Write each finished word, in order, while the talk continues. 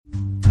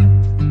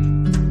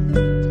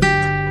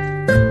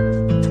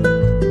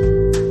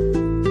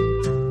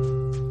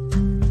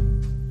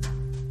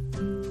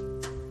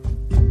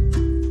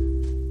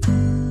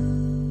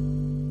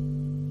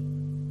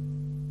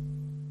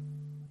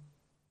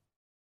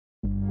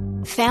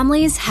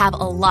Families have a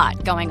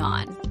lot going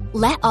on.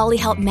 Let Ollie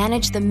help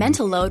manage the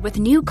mental load with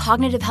new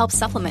cognitive help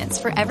supplements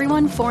for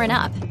everyone 4 and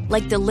up,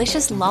 like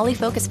delicious Lolly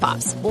Focus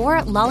Pops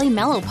or Lolly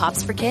Mellow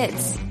Pops for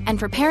kids. And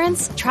for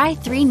parents, try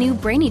 3 new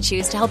Brainy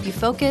Chews to help you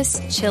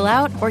focus, chill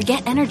out, or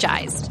get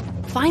energized.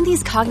 Find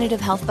these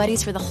cognitive health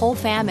buddies for the whole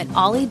fam at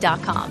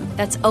ollie.com.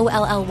 That's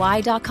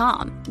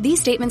OLLY.com. These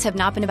statements have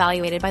not been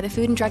evaluated by the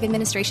Food and Drug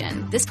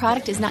Administration. This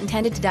product is not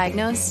intended to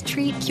diagnose,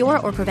 treat, cure,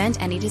 or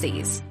prevent any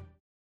disease.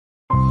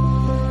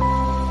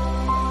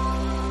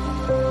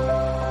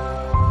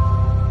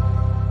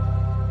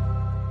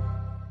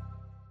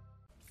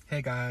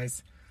 Hey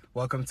guys,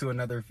 welcome to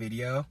another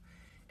video.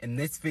 In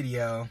this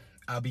video,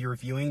 I'll be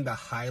reviewing the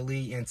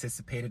highly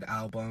anticipated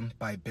album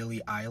by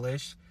Billie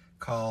Eilish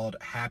called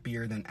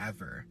Happier Than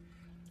Ever.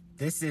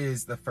 This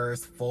is the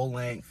first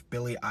full-length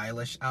Billie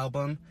Eilish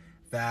album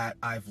that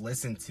I've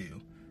listened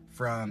to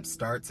from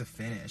start to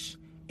finish,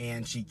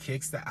 and she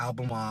kicks the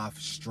album off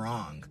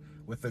strong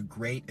with a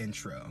great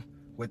intro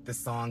with the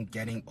song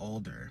Getting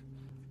Older.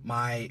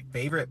 My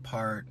favorite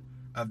part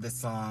of the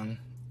song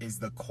is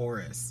the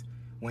chorus,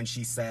 when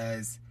she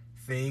says,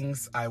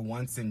 "Things I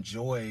once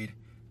enjoyed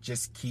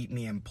just keep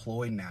me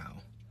employed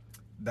now."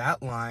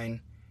 That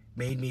line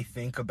made me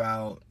think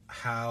about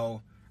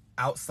how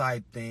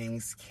outside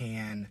things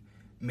can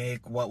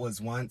make what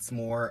was once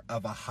more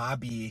of a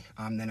hobby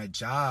than a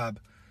job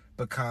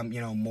become,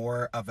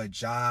 more of a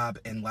job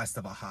and less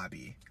of a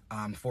hobby.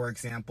 For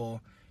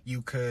example,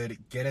 you could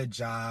get a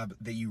job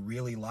that you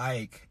really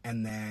like,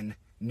 and then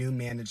new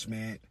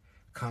management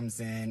comes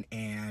in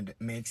and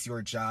makes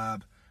your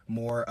job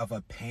more of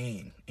a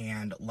pain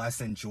and less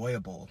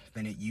enjoyable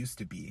than it used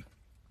to be.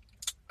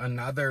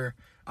 Another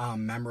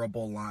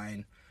memorable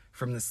line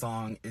from the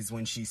song is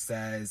when she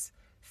says,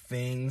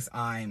 "Things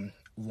I'm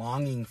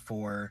longing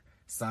for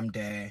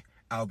someday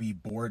I'll be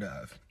bored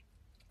of."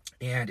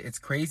 And it's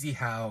crazy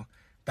how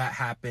that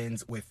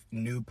happens with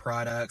new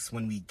products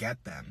when we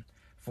get them.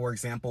 For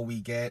example, we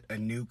get a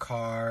new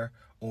car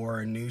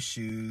or new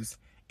shoes,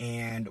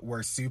 and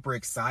we're super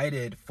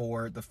excited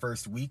for the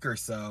first week or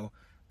so,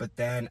 but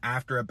then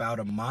after about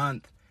a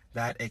month,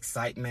 that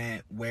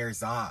excitement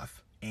wears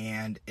off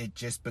and it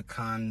just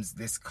becomes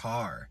this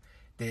car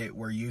that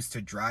we're used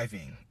to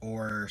driving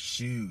or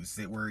shoes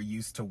that we're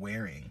used to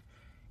wearing.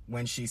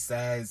 When she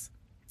says,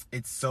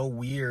 "It's so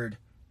weird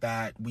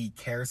that we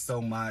care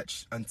so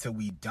much until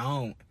we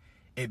don't,"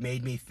 it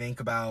made me think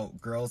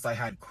about girls I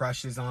had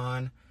crushes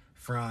on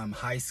from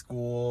high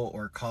school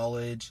or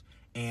college,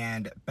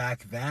 and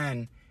back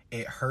then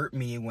it hurt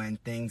me when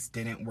things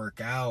didn't work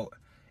out.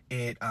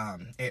 It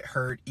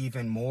hurt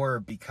even more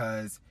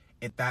because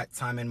at that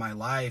time in my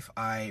life,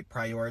 I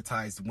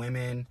prioritized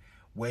women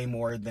way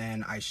more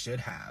than I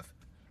should have.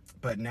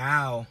 But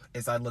now,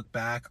 as I look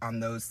back on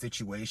those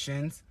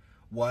situations,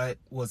 what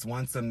was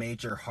once a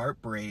major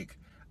heartbreak,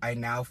 I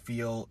now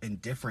feel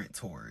indifferent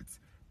towards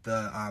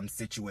the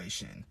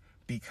situation,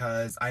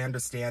 because I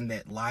understand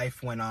that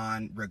life went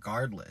on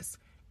regardless.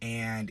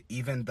 And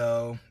even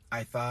though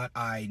I thought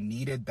I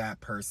needed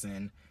that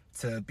person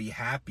to be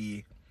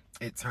happy,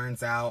 it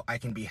turns out I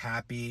can be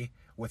happy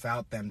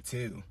without them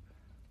too.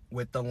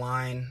 With the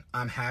line,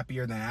 "I'm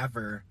happier than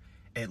ever,"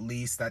 at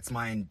least that's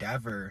my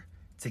endeavor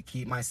to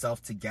keep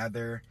myself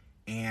together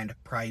and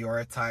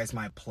prioritize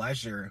my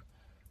pleasure.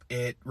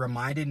 It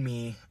reminded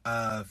me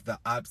of the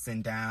ups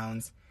and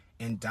downs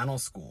in dental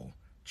school,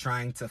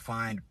 trying to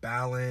find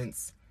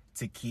balance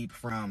to keep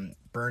from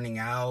burning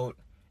out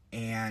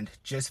and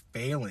just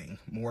failing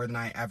more than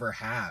I ever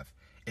have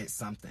at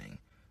something.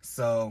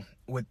 So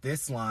with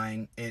this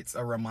line, it's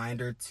a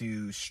reminder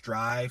to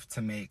strive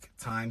to make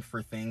time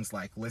for things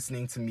like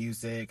listening to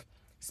music,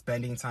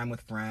 spending time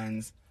with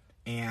friends,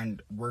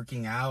 and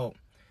working out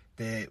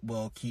that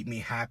will keep me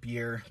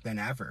happier than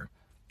ever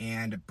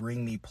and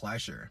bring me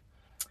pleasure.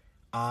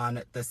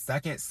 On the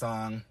second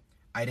song,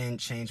 "I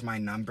Didn't Change My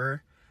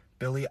Number,"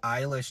 Billie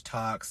Eilish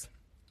talks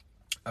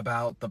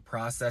about the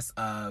process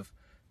of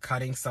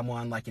cutting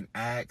someone like an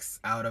ex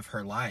out of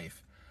her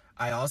life.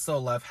 I also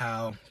love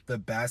how the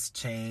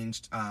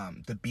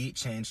beat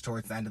changed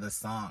towards the end of the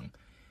song.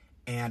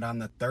 And on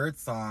the third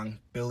song,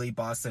 Billy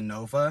Bossa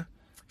Nova,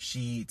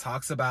 she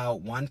talks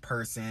about one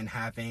person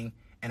having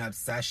an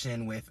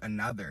obsession with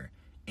another,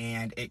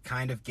 and it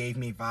kind of gave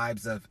me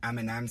vibes of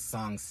Eminem's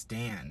song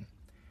Stan.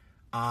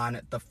 On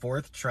the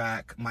fourth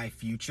track, My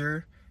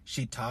Future,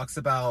 she talks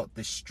about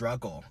the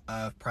struggle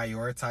of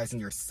prioritizing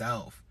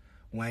yourself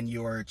when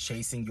you're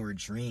chasing your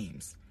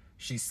dreams.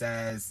 She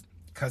says,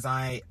 "'Cause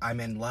I'm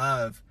in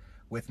love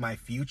with my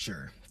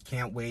future,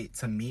 can't wait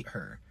to meet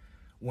her."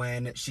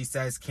 When she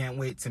says can't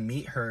wait to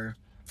meet her,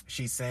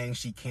 she's saying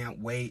she can't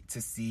wait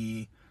to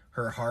see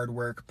her hard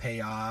work pay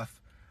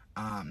off.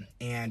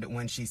 And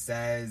when she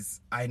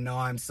says, "I know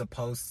I'm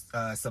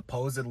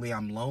supposedly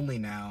I'm lonely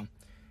now.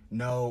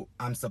 No,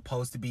 I'm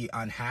supposed to be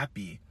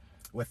unhappy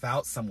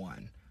without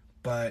someone,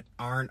 but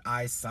aren't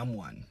I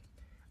someone?"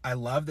 I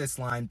love this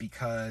line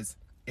because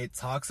it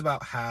talks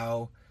about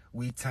how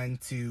we tend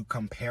to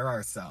compare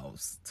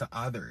ourselves to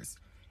others,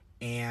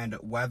 and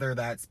whether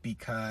that's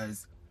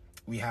because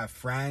we have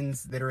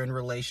friends that are in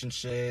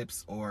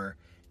relationships or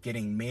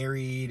getting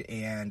married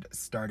and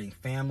starting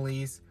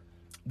families,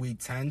 we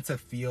tend to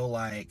feel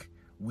like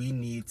we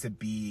need to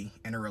be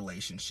in a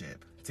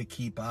relationship to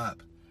keep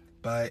up.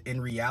 But in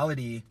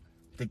reality,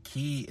 the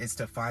key is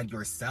to find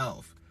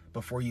yourself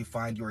before you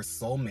find your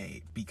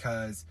soulmate,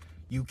 because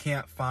you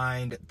can't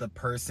find the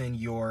person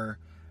you're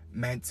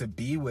meant to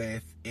be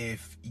with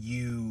if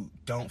you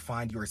don't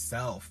find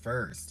yourself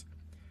first.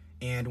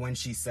 And when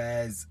she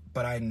says,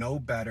 "But I know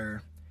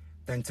better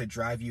than to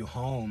drive you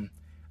home,"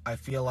 I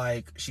feel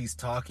like she's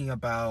talking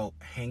about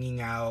hanging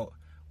out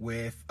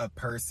with a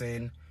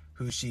person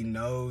who she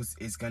knows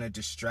is going to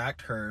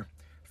distract her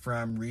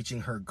from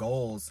reaching her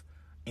goals.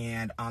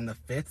 And on the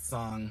fifth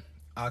song,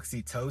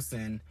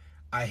 Oxytocin,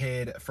 I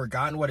had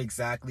forgotten what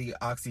exactly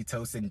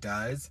oxytocin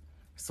does,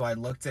 so I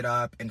looked it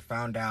up and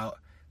found out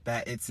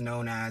that it's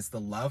known as the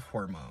love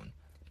hormone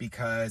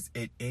because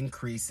it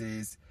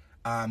increases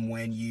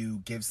when you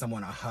give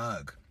someone a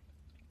hug.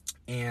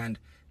 And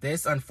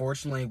this,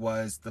 unfortunately,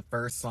 was the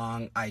first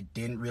song I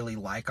didn't really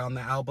like on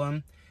the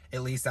album,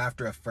 at least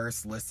after a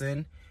first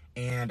listen.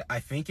 And I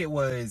think it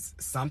was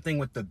something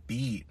with the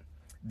beat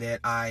that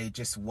I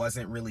just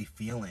wasn't really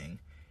feeling.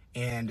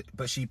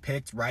 But she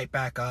picked right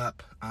back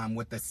up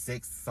with the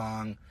sixth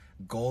song,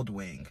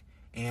 Goldwing.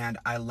 And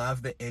I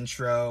love the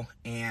intro,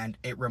 and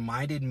it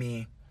reminded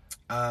me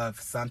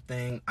of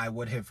something I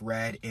would have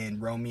read in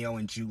Romeo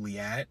and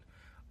Juliet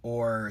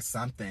or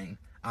something.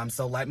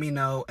 So let me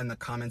know in the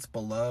comments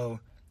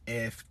below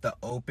if the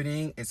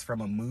opening is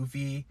from a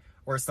movie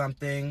or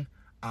something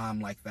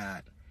like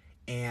that.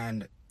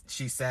 And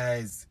she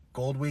says,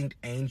 "Gold-winged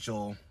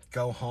angel,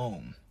 go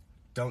home.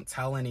 Don't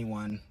tell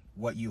anyone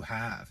what you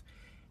have."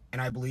 And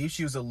I believe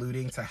she was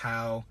alluding to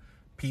how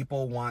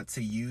people want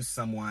to use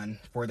someone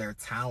for their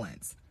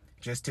talents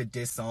just to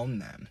disown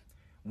them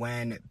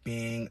when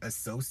being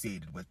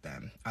associated with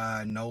them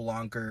no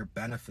longer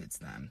benefits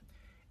them.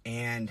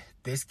 And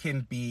this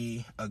can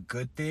be a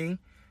good thing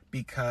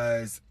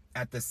because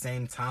at the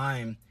same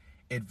time,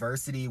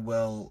 adversity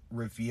will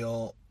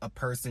reveal a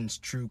person's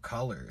true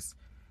colors.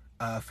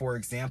 For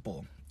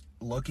example,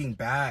 looking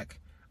back,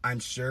 I'm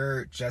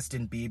sure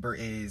Justin Bieber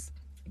is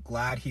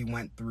glad he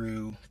went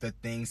through the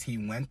things he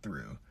went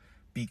through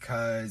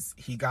because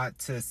he got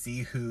to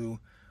see who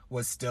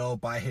was still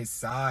by his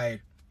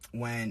side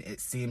when it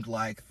seemed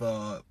like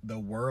the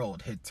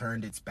world had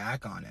turned its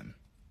back on him.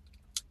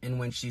 And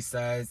when she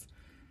says,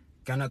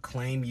 "Gonna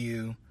claim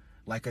you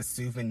like a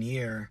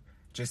souvenir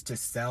just to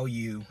sell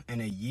you in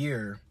a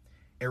year,"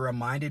 it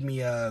reminded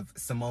me of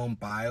Simone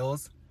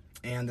Biles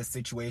and the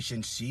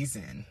situation she's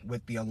in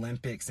with the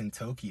Olympics in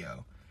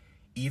Tokyo.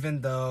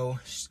 Even though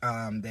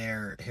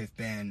there have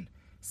been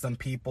some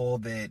people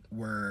that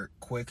were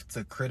quick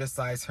to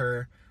criticize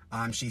her,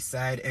 she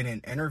said in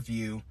an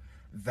interview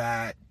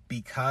that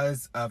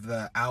because of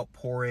the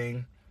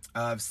outpouring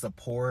of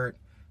support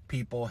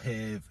people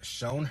have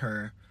shown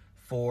her,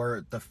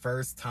 for the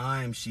first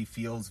time she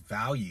feels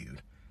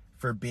valued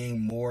for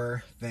being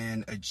more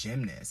than a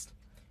gymnast.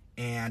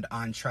 And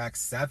on track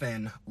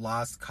 7,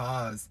 Lost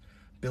Cause,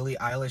 Billie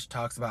Eilish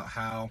talks about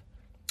how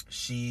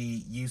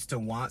she used to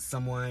want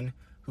someone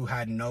who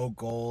had no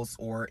goals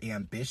or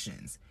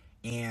ambitions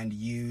and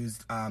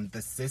used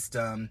the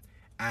system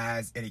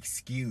as an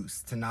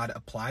excuse to not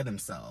apply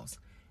themselves.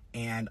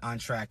 And on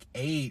track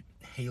 8,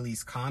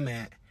 Haley's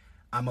comment,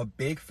 "I'm a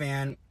big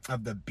fan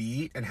of the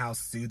beat and how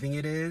soothing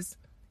it is,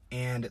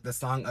 and the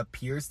song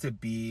appears to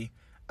be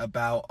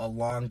about a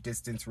long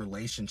distance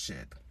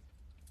relationship,"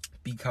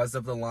 because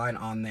of the line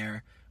on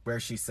there where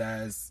she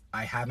says,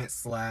 "I haven't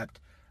slept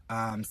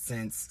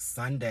since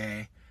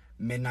Sunday.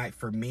 Midnight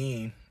for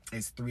me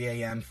is 3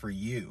 a.m. for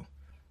you."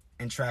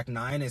 And track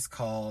 9 is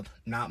called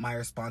Not My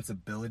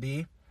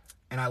Responsibility.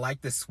 And I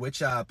like the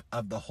switch up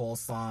of the whole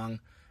song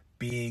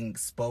being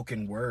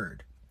spoken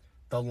word.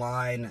 The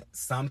line,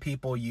 "Some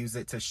people use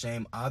it to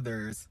shame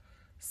others,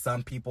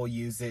 some people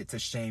use it to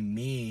shame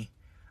me,"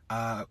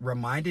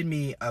 reminded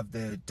me of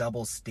the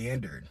double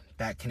standard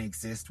that can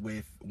exist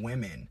with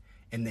women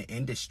in the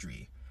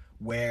industry,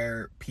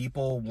 where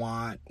people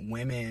want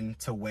women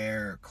to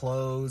wear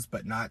clothes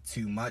but not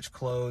too much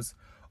clothes,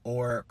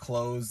 or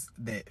clothes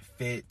that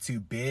fit too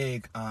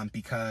big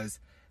because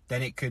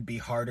then it could be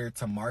harder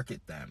to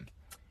market them.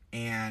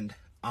 And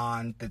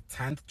on the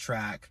 10th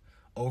track,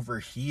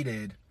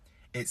 Overheated,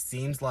 it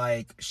seems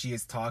like she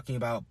is talking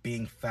about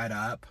being fed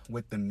up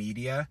with the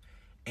media,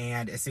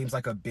 and it seems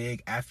like a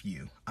big F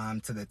you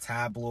to the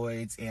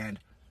tabloids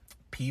and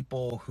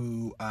people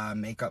who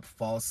make up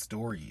false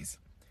stories.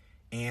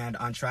 And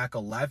on track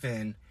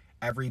 11,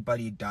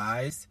 Everybody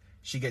Dies,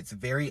 she gets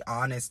very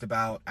honest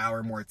about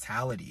our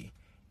mortality,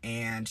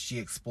 and she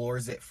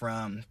explores it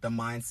from the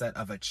mindset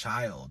of a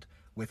child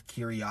with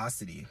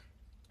curiosity.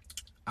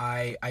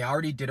 I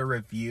already did a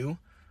review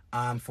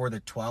for the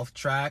 12th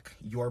track,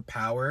 Your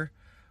Power,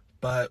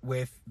 but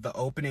with the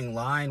opening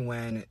line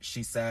when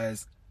she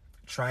says,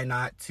 "Try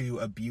not to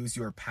abuse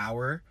your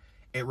power,"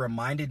 it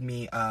reminded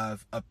me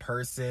of a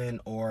person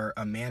or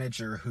a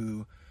manager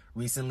who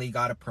recently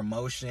got a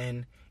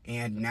promotion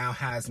and now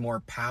has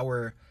more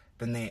power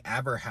than they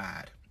ever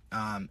had.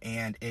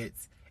 And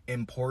it's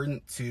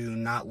important to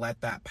not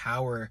let that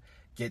power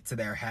get to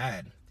their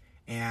head.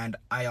 And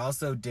I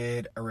also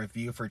did a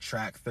review for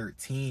track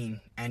 13,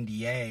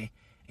 NDA,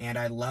 and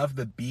I love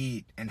the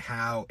beat and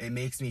how it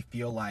makes me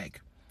feel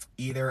like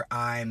either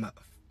I'm,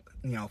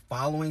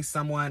 following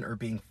someone or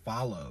being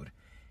followed.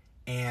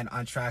 And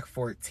on track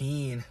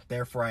 14,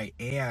 Therefore I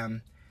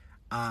Am,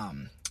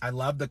 I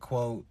love the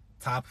quote,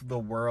 top of the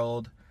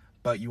world,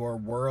 but your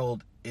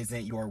world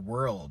isn't your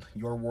world.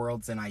 Your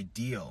world's an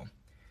ideal.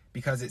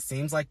 Because it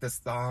seems like the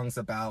song's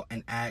about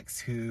an ex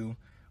who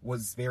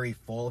was very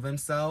full of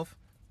himself,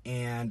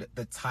 and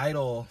the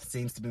title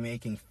seems to be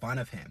making fun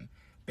of him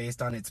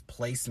based on its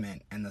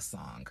placement in the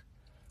song.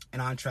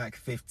 And on track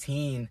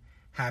 15,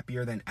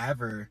 Happier Than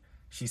Ever,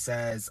 she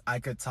says, I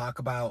could talk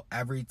about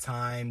every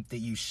time that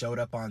you showed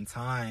up on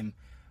time,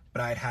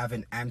 but I'd have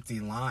an empty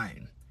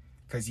line,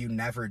 'cause you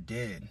never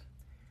did.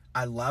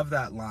 I love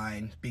that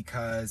line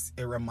because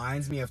it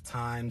reminds me of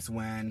times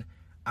when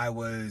I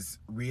was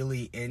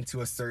really into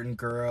a certain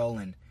girl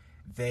and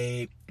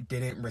they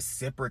didn't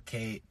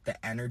reciprocate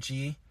the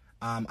energy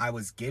I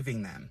was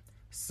giving them.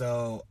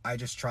 So I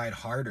just tried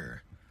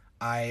harder.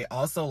 I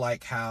also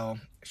like how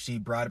she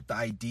brought up the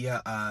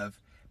idea of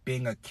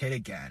being a kid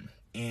again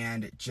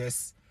and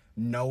just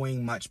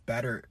knowing much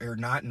better, or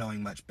not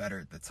knowing much better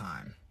at the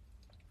time.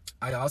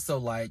 I also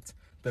liked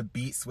the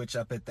beat switch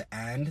up at the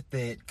end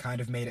that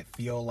kind of made it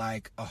feel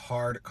like a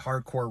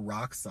hardcore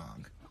rock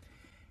song.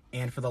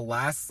 And for the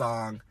last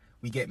song,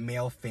 we get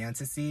Male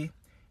Fantasy.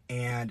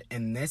 And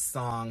in this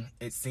song,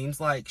 it seems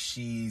like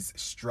she's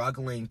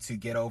struggling to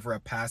get over a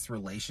past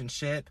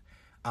relationship.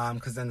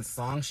 Because in the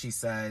song she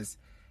says,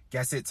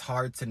 guess it's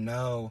hard to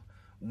know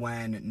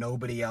when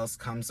nobody else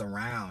comes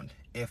around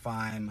if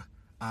I'm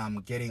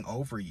getting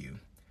over you.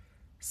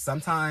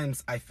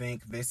 Sometimes I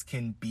think this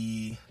can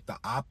be the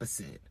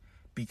opposite,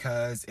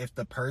 because if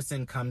the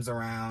person comes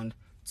around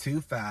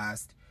too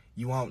fast,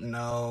 you won't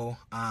know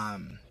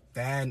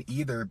then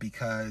either,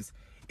 because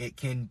it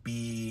can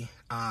be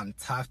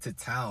tough to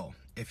tell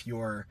if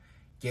you're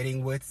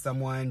getting with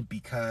someone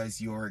because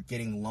you're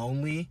getting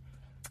lonely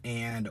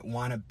and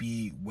want to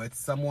be with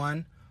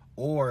someone,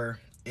 or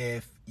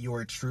if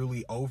you're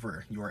truly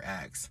over your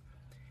ex.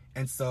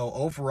 And so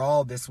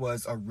overall, this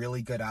was a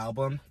really good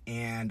album,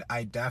 and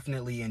I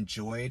definitely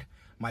enjoyed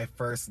my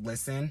first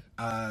listen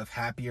of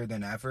Happier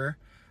Than Ever.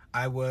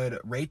 I would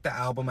rate the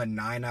album a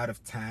 9 out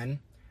of 10,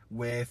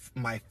 with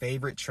my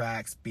favorite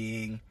tracks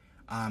being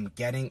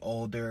Getting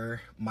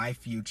Older, My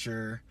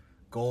Future,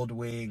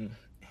 Goldwing,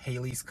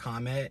 Halley's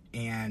Comet,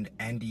 and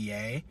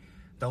NDA.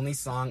 The only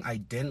song I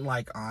didn't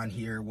like on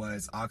here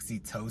was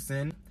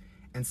Oxytocin.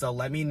 And so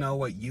let me know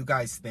what you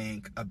guys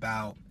think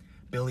about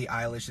Billie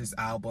Eilish's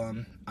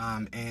album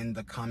in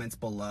the comments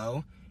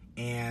below.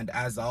 And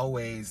as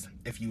always,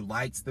 if you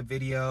liked the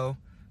video,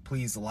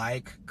 please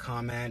like,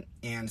 comment,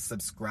 and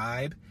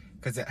subscribe,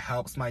 because it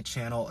helps my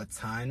channel a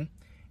ton.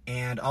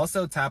 And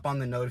also tap on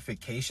the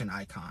notification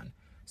icon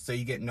so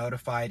you get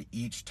notified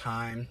each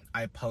time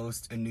I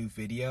post a new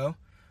video.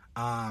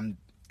 And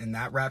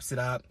that wraps it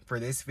up for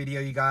this video,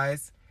 you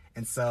guys.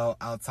 And so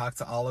I'll talk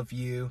to all of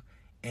you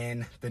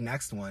in the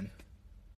next one.